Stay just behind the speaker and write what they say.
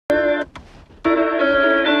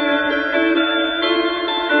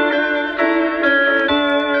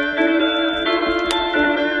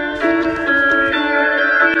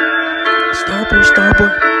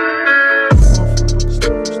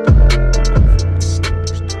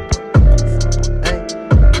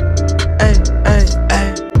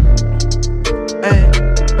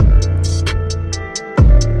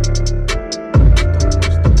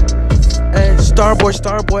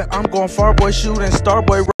Starboy, I'm going far, boy, shooting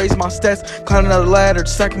Starboy, raise my stats, climb another ladder,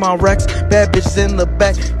 stack my racks, bad bitches in the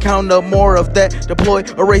back, count up more of that, deploy,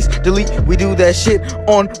 erase, delete, we do that shit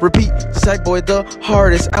on repeat. Sackboy, the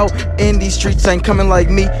hardest out in these streets, ain't coming like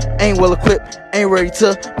me, ain't well equipped, ain't ready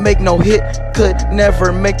to make no hit, could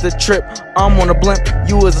never make the trip, I'm on a blimp,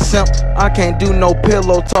 you is a simp, I can't do no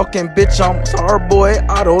pillow talking, bitch, I'm Starboy,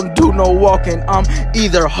 I don't do no walking, I'm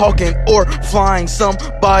either hawking or flying,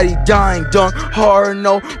 somebody dying, dunk hard,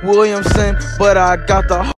 no Williamson, but I got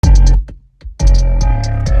the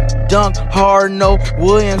dunk hard, no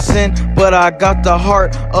Williamson, but I got the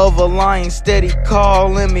heart of a lion, steady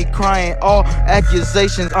calling me crying, all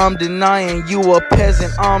accusations I'm denying, you a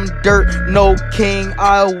peasant, I'm dirt, no king,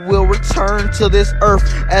 I will return to this earth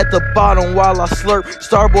at the bottom while I slurp.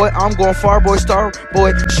 Starboy, I'm going far, boy,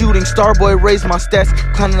 Starboy, shooting Starboy, raise my stats,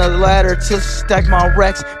 climbing the ladder to stack my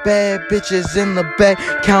racks, bad bitches in the back,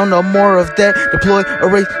 count up more of that, deploy,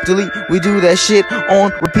 erase, delete, we do that shit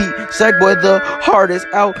on repeat. Sackboy, the hardest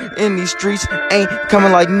out in these streets, ain't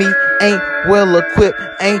coming like me, ain't well equipped,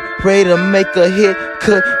 ain't ready to make a hit,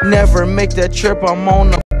 could never make that trip, I'm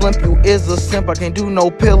on the blimp, you is a simp, I can't do no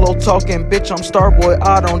pillow talking, bitch, I'm Starboy,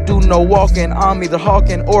 I don't do no walking, I'm either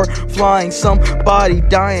hawking or flying, somebody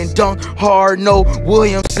dying, dunk hard, no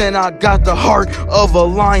Williamson, I got the heart of a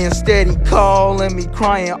lion, steady calling me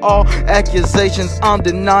crying, all accusations I'm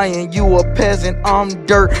denying, you a peasant, I'm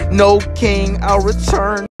dirt, no king, I'll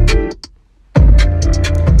return.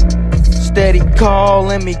 Steady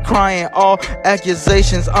calling me crying, all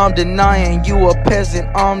accusations I'm denying, you a peasant,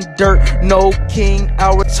 I'm dirt, no king,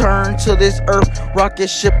 I'll return to this earth, rocket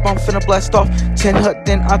ship, I'm finna blast off, 10 hut,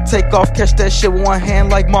 then I take off, catch that shit with one hand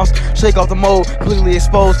like moss, shake off the mold, completely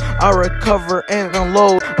exposed, I recover and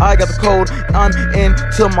unload, I got the code, I'm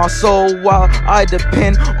into my soul, while I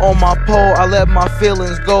depend on my pole, I let my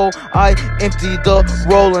feelings go, I empty the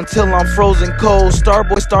roll until I'm frozen cold.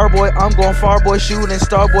 Starboy, I'm going far, boy, shooting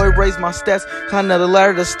Starboy, raise my stats, climb another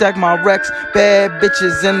ladder to stack my racks, bad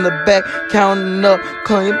bitches in the back, counting up,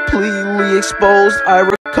 completely exposed, I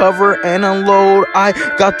recover and unload, I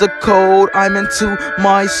got the code, I'm into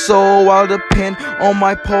my soul, I depend on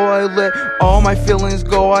my pole, I let all my feelings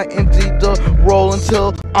go, I empty the roll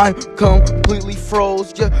until I'm completely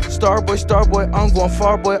froze, yeah, Starboy, I'm going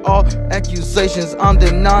far, boy, all accusations I'm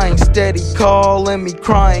denying, steady calling me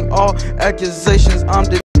crying, all accusations I'm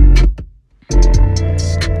denying.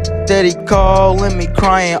 Steady calling me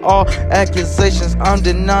crying, all accusations I'm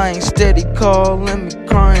denying, steady calling me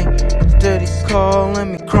crying, steady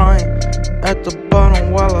calling me crying, at the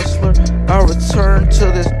bottom while I slur, I return to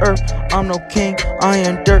this earth, I'm no king, I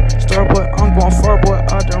am dirt, Starboy, I'm going far, boy,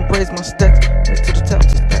 I done raise my stacks, next to the top to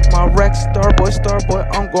stack my racks, Starboy,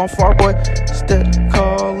 I'm going far, boy, steady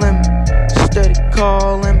calling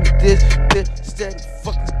me this, steady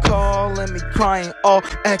fucking calling me crying, all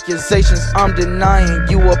accusations I'm denying,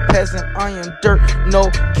 you a peasant, I am dirt, no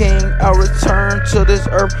king, I'll return to this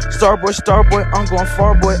earth, Starboy, I'm going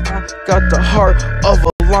far, boy, I got the heart of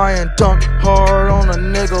a lion, dunk hard on a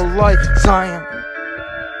nigga like Zion,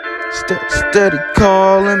 steady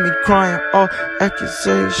calling me crying, all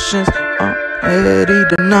accusations I'm ready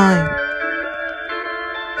denying,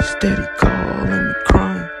 steady calling.